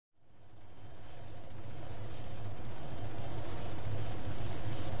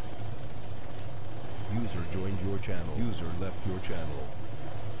channel. User left your channel.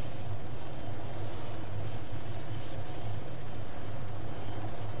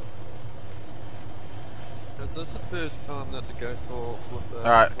 Is this the first time that the ghost talk with the...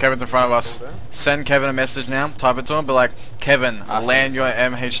 Alright, Kevin's in front of us. Send Kevin a message now. Type it to him. Be like, Kevin, land your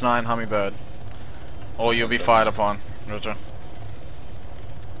MH9 Hummingbird. Or you'll be fired upon. Roger.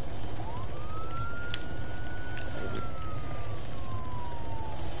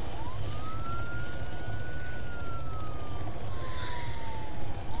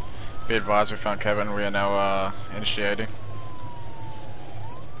 Be advised, we found Kevin. We are now initiating.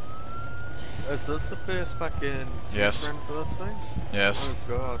 Is this the first fucking Yes. run for this thing? Yes. Oh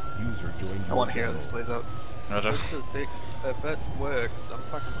god. User joined I your want to hear how channel. this plays out. Roger. This is six. If it works, I'm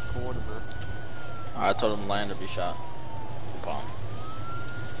fucking recording this. I told him land or be shot. Bomb.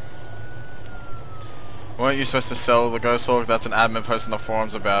 Weren't you supposed to sell the Ghost Hawk? That's an admin post in the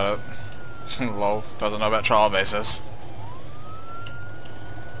forums about it. Lol. Doesn't know about trial basis.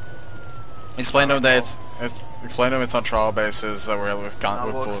 Explain to him that explain to him it's on trial basis that we're with gun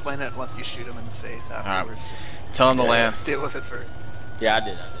with We'll bullets. explain it once you shoot him in the face afterwards. Just Tell him to land. deal with it first. Yeah, I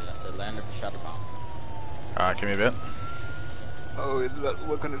did. I said land or be shot or bomb. Alright, give me a bit. Oh,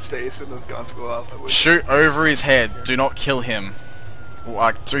 look on his face when those guns go off. I wish. Shoot over his head. Do not kill him.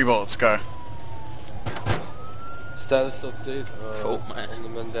 Like 3 bullets. Go. Status update. Oh, man.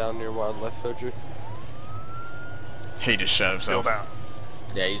 Enderman down near wildlife surgery. He just shot Still himself. down.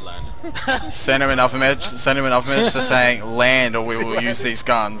 Yeah, he landed. Send him an alpha message. Send him an alpha message to saying land or we will use these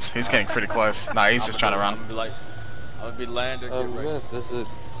guns. He's getting pretty close. Nah, he's just trying to I'm run. gonna be like, I'm gonna be land or get ready. Yeah, is it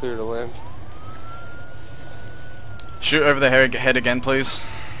clear to land? Shoot over the head again, please.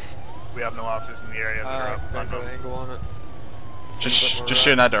 We have no officers in the area that are up. Got an angle on it. Just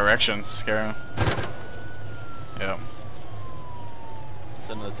shoot in that direction. Scare him. Yep.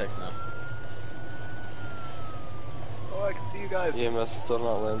 Send another text now. Oh, I can see you guys. EMS still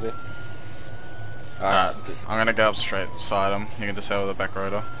not landing. Alright, I'm gonna go up straight beside him. You can disable the back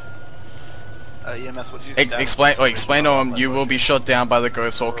rotor. EMS, what did you Explain to him you will be shot down by the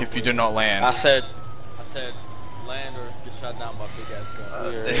Ghost Hawk if you do not land. I said land or get shot down by big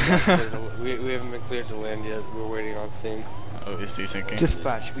ass gun. We haven't been cleared to land yet. We're waiting on scene. Oh, is he sinking?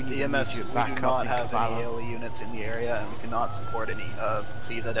 Dispatch, we need EMS, you we do back not up in have any Kavala. ALE units in the area and we cannot support any.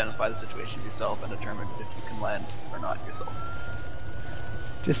 Please identify the situation yourself and determine if you can land or not yourself.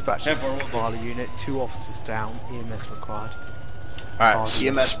 Dispatch, this is Kavala unit, 2 officers down, EMS required. Alright,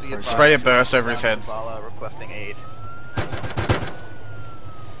 EMS, be advised, spray a burst over his head. Kavala requesting aid.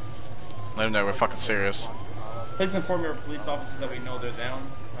 Let him know we're fucking serious. Please inform your police officers that we know they're down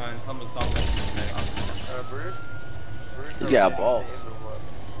and tell them to stop them. He's got balls.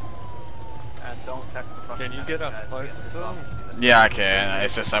 And don't text the fucking Can you get us closer to them? Yeah, I can.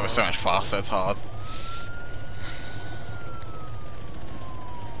 It's just that we're so much faster, it's hard.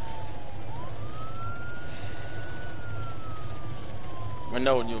 We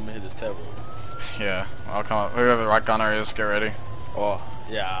know when you hit this table. Yeah, I'll come up. Whoever the right gunner is, get ready. Oh,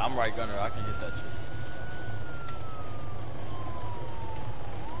 yeah, I'm right gunner. I can hit that shit.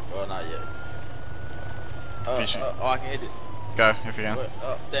 Well, not yet. Oh, I can hit it. Go, if you can. Wait,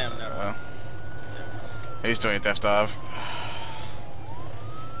 oh, damn, never mind. He's doing a death dive.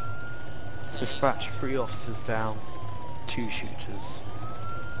 Dispatch, 3 officers down, 2 shooters.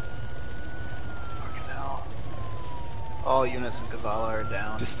 Fucking hell. All units in Kavala are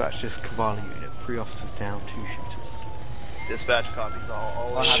down. Dispatch, this Kavala unit, 3 officers down, 2 shooters. Dispatch copies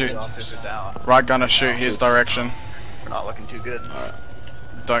all Shoot. the officers are down. Right gunner, shoot his direction. We're not looking too good. Alright.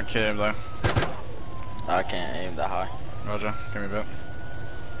 Don't kill him though. I can't aim that high. Roger, give me a bit.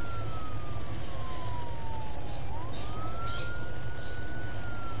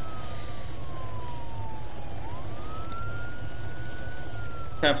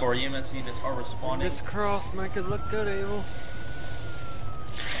 Time for EMS units are responding. This cross make it look good, Evil.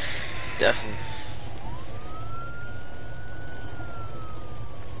 Definitely.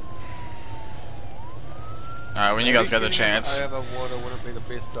 Alright, when you guys get the chance. I have a water wouldn't be the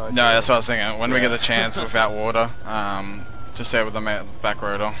best idea. No, that's what I was thinking. When we get the chance without water, just stay with the back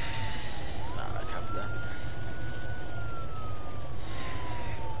rotor. Nah, I copy that.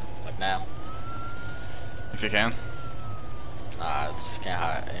 Like now. If you can. Nah, I just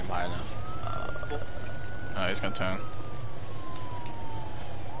can't aim high enough. Oh, he's gonna turn.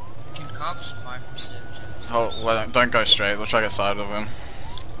 Can cops spy from Savage? Oh, well, don't go straight. We'll try to get side of him.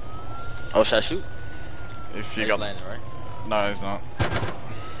 Oh, should I shoot? If you He's got. landing, right? No, he's not.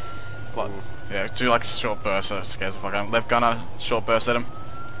 What? Yeah, do like a short burst so it scares the fuck out of him. Left gunner, short burst at him.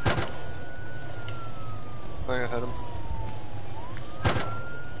 I think I hit him.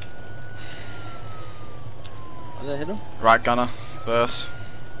 Did I hit him? Right gunner, burst.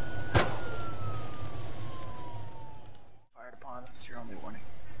 Fired upon us, your only warning.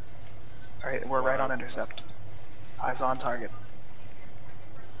 Alright, we're right on intercept. Eyes on target.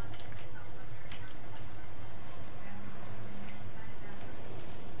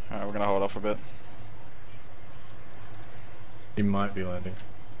 Alright, we're gonna hold off a bit. He might be landing.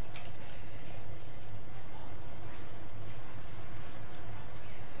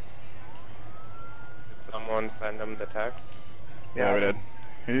 Did someone send him the text? Yeah, we did.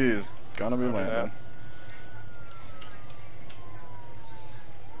 He's gonna be landing. that.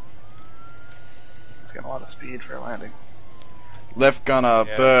 It's getting a lot of speed for a landing. Left gunner,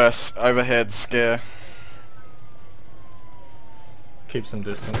 Yeah. burst, overhead, scare. Keep some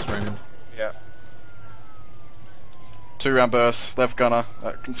distance, Raymond. Yeah. 2-round burst, left gunner,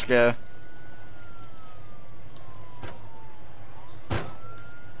 can scare.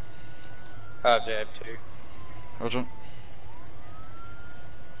 Jab 2. Roger.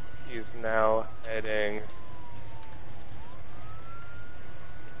 He's now heading. Yeah,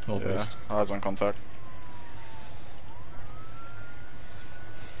 Northeast. eyes on contact.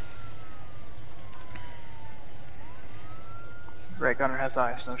 Right gunner has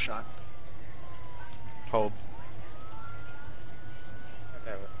eyes, no shot. Hold.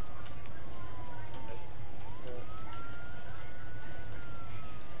 Damn it.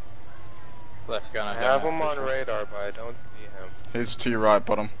 Left gunner. I have him on radar, but I don't see him. He's to your right,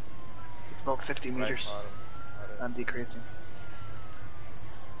 bottom. It's about 50 Right meters. bottom. Got it. I'm decreasing.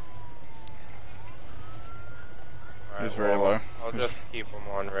 Alright, He's very well, low. I'll just keep him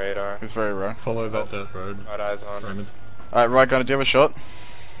on radar. He's very low. Follow that dirt road, Got eyes on him. Raymond. Alright, right gunner, do you have a shot?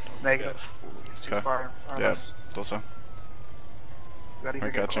 Negative. It's too Okay. far. Yeah, Us. thought so. You gotta either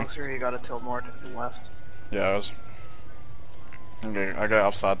We're get catching. closer or you gotta tilt more to the left. Yeah, I was. Okay, I go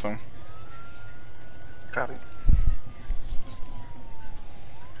upside to him. Copy.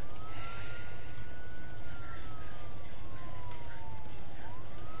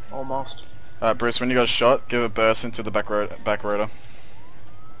 Almost. Alright, Bruce, when you got a shot, give a burst into the back rotor.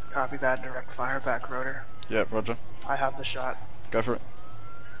 Copy that. Direct fire back rotor. Yep, roger. I have the shot. Go for it.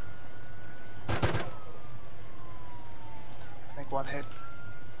 I think one hit.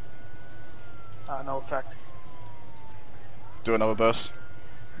 No effect. Do another burst.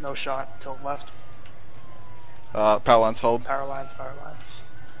 No shot. Tilt left. Power lines hold. Power lines. Power lines.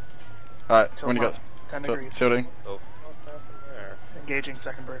 Alright, Tilt when you got left. 10 degrees. tilting. So, what's happened there? Engaging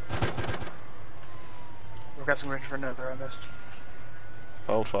second burst. We've got some range for another on this.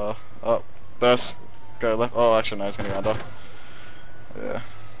 Hold fire. Up. Burst. Go left. Oh, actually no, he's gonna go under. Yeah.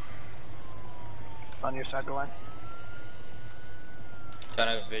 It's on your side of the line. Trying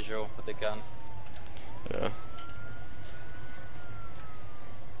to have a visual with the gun. Yeah. Where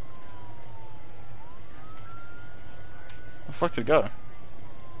the fuck did it go?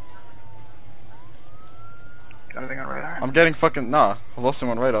 Got anything on radar? I'm getting fucking... Nah, I lost him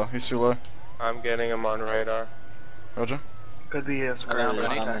on radar. He's too low. I'm getting him on radar. Roger. Could be a square Around on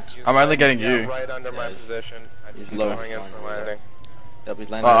ready? contact. He's I'm only right- getting yeah, you. right under my Yeah, position. I he's just low. going in for landing. They'll be Oh,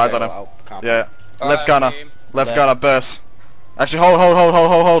 landing. eyes on him. Yeah. Left gunner. Team. Left gunner, burst. Actually,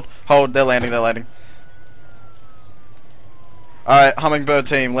 hold. They're landing. Alright, Hummingbird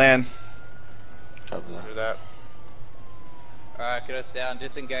team, land. Do that. Alright, get us down.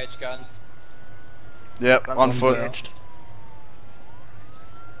 Disengage guns. Yep, Guns on foot. engaged.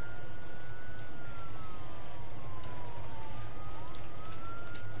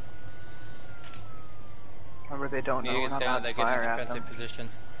 Remember, they don't know we're Needing us not down. allowed They're to getting fire at them. defensive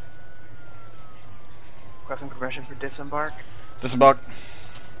positions. Requesting permission for disembark. Disembark.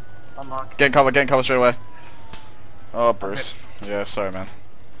 Unlock. Getting cover straight away. Oh, Bruce. Yeah, sorry, man.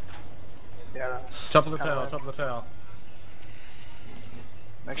 Yeah, that's... Top of the kinda tower, right. top of the tower.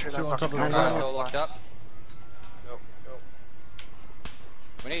 Make sure that Two on top fucking of the guy's tower. on Alright, this all locked line. up. Nope, nope.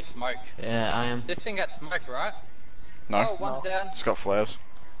 We need smoke. Yeah, I am. This thing got smoke, right? No. Oh, one's No. down. Just got flares.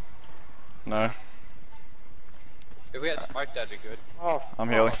 No. If we had smoke, that'd be good. Oh, I'm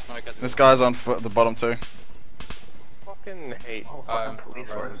healing. Oh, smoke has This been- guy's on foot at the bottom too. fucking hate. Oh, fucking police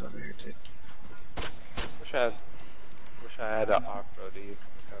right. force over here, too. Wish I had an off-road to use.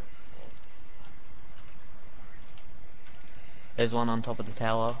 There's one on top of the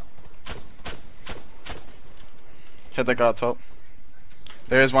tower. Hit that guy at top.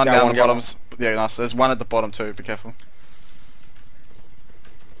 There is one Got down one, the got bottoms. Yeah, nice. There's one at the bottom too. Be careful.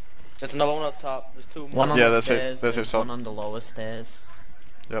 There's another one up top. There's two more. One on Yeah, the that's it. stairs. That's there's it, so- one on the lower stairs.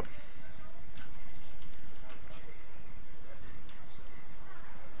 Yep.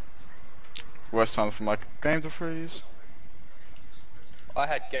 Worst time for my game to freeze. I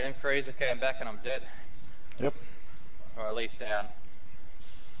had game freeze. Okay, I'm back and I'm dead. Yep. Or at least down.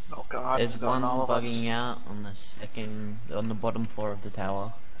 Oh god, There's it's one going all of us. bugging out on on the bottom floor of the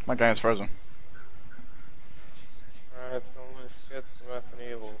tower. My game's frozen. Alright, so let's get some F and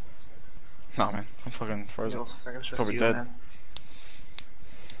evil. Nah, man, I'm fucking frozen. Feels like it's just Probably you, dead. man.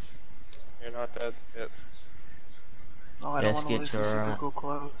 You're not dead, Skits. No, I Yeah, don't want to lose Skits the are, super cool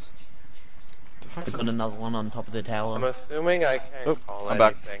clothes. The fuck's I've this? got another one on top of the I'm tower. assuming I can't Oh, call I'm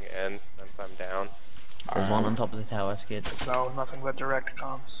back. anything in since I'm down. There's one on top of the tower, Skid. No, nothing but direct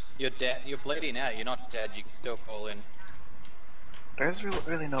comms. You're dead. You're bleeding out. You're not dead. You can still call in. There's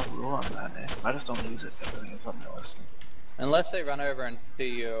really no rule on that, eh? I just don't use it because I think it's unrealistic. Unless they run over and do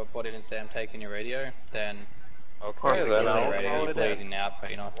your body and say I'm taking your radio, then Okay, then you're I'll radio, call you're it in. bleeding out, but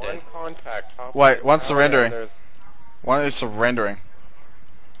you're not One dead. contact. top Wait, right one's tower, surrendering. and there's One is surrendering.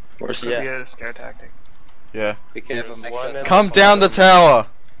 Could be a scare tactic. Yeah. Be careful. Make one sure in Come the down the bottom tower!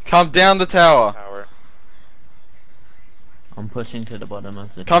 Come down the tower! tower. I'm pushing to the bottom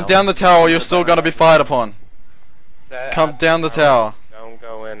of the Come tower. down the tower, you're still gonna be fired upon. Set Come at down the tower. Don't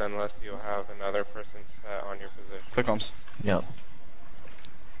go in unless you have another person set on your position. Click comms. Yep.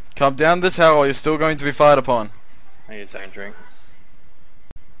 Come down the tower, you're still going to be fired upon. I need a second drink.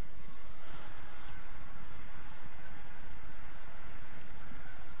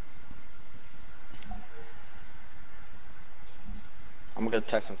 I'm gonna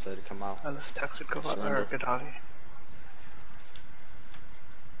text him say to come out. And this text would go out Surrender. or Gaddafi.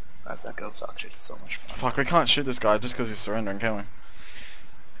 That's that ghost auction is so much fun. Fuck, we can't shoot this guy just because he's surrendering, can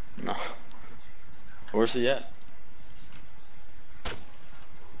we? No. Where's he at?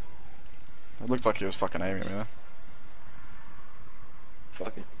 It looked like he was fucking aiming at me there.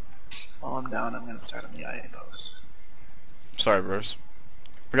 Fuck it. While I'm down, I'm gonna start on the IA post. Sorry, Bruce.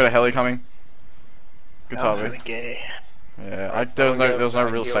 We got a heli coming. That was Guitavi. really gay. Yeah, there was no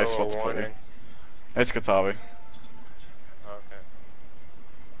real safe spot to put it. It's Guitavi. Okay.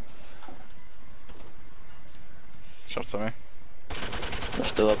 Shots at me. They're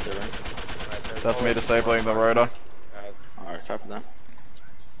still up there, right? That's me disabling the rotor. Guys, Alright, copy that.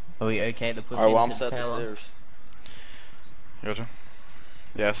 Are we okay to push Alright, well I'm into set the the tower? stairs. Gotcha.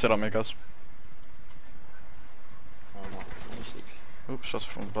 Yeah, sit on me, guys. Oh no, 26. Oops, shots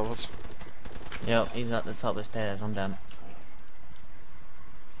from above us. Yep, he's at the top of the stairs. I'm down.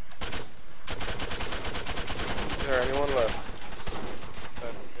 is there anyone left?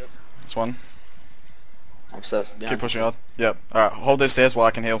 That's good. This one. I'm set. Yeah, Keep pushing on. Yep. Alright, hold these stairs while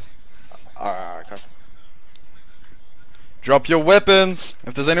I can heal. Alright, copy. Drop your weapons!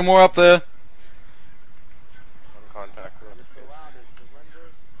 If there's any more up there. One contact.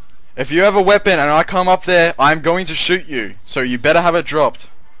 If you have a weapon and I come up there, I'm going to shoot you. So you better have it dropped.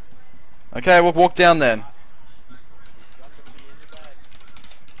 Okay, we'll walk down then.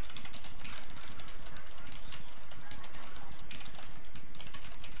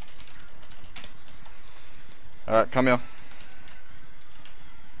 Alright, come here.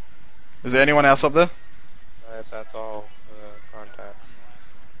 Is there anyone else up there? Alright, that's all contact.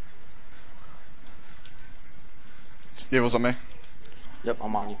 It was on me. Yep,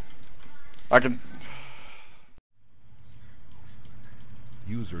 I'm on you. I can...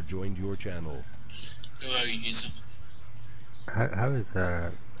 User joined your channel. Hello, user.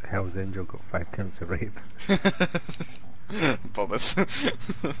 How's Angel got 5 counts of rape? Bobbers.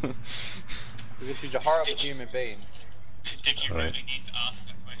 Because she's a horrible human being. Did you really need to ask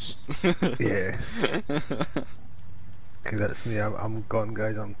that question? Yeah. Cause that's me, I'm gone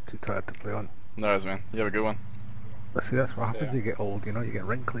guys, I'm too tired to play on. No worries, man. You have a good one. But see, that's what happens when you get old, you know, you get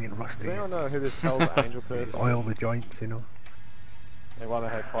wrinkly and rusty. They don't know who this hell's Angel You person. oil the joints, you know. They want to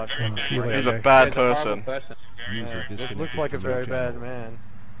have 5 See you He's later. a bad person. User This disconnected looks like a from your very bad channel. man.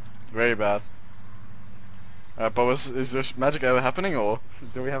 Very bad. Bobbers, is this magic ever happening or?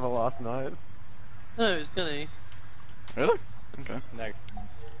 Do we have a last night? No, it's gonna. Really? Okay. No. You're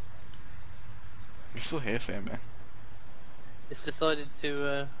still here, Sam, man. It's decided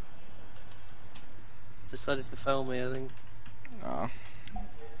to fail me, I think. Oh.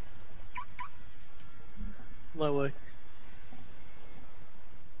 My way.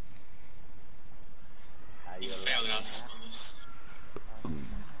 You failed us on this.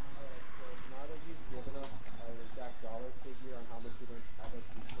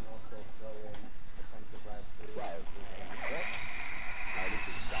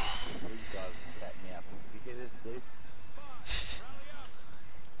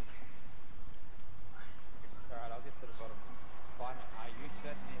 Alright, I'll get to the bottom. Fine, are you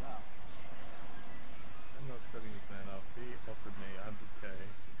setting it up? I'm not setting this man up. He offered me 100k.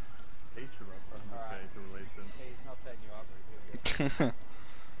 Each of us 100k to release him. He's not setting you up,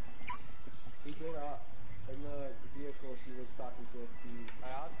 He did in the vehicle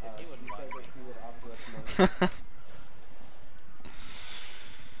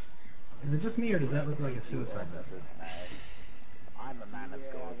Is it just me or does that look like a suicide method? I'm a man of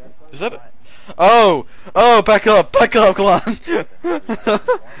God. Is that? Oh, oh, back up, come on.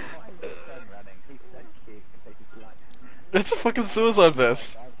 It's a fucking suicide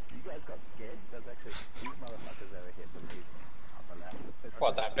vest.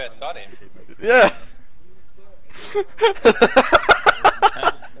 What, that vest got him? Yeah.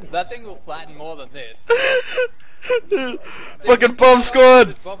 That thing will flatten more than this. Fucking bomb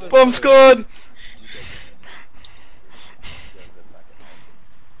squad! Bomb squad!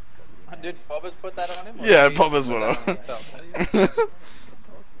 Did Bobbers put that on him? Or Yeah, did he Bobbers put went that on. himself?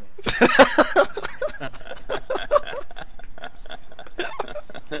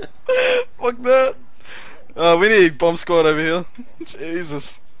 Fuck that! We need bomb squad over here.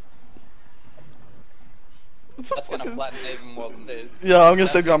 Jesus. That's gonna flatten even more than this. Yeah, I'm gonna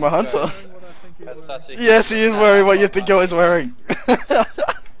stick on my hunter. That's such a Yes, he is wearing what you think I was wearing.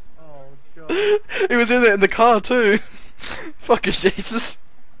 Oh god. He was in it in the car too. Fucking Jesus.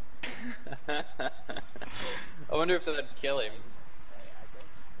 I wonder if that'd kill him.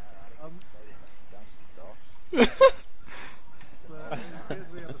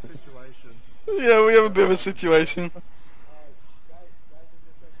 Yeah, we have a bit of a situation.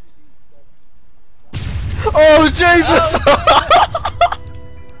 Oh Jesus!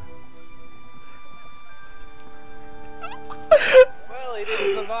 Well, he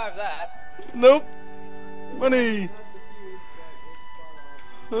didn't survive that. Nope. Money.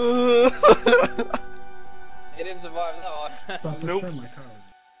 He didn't survive that one. Nope.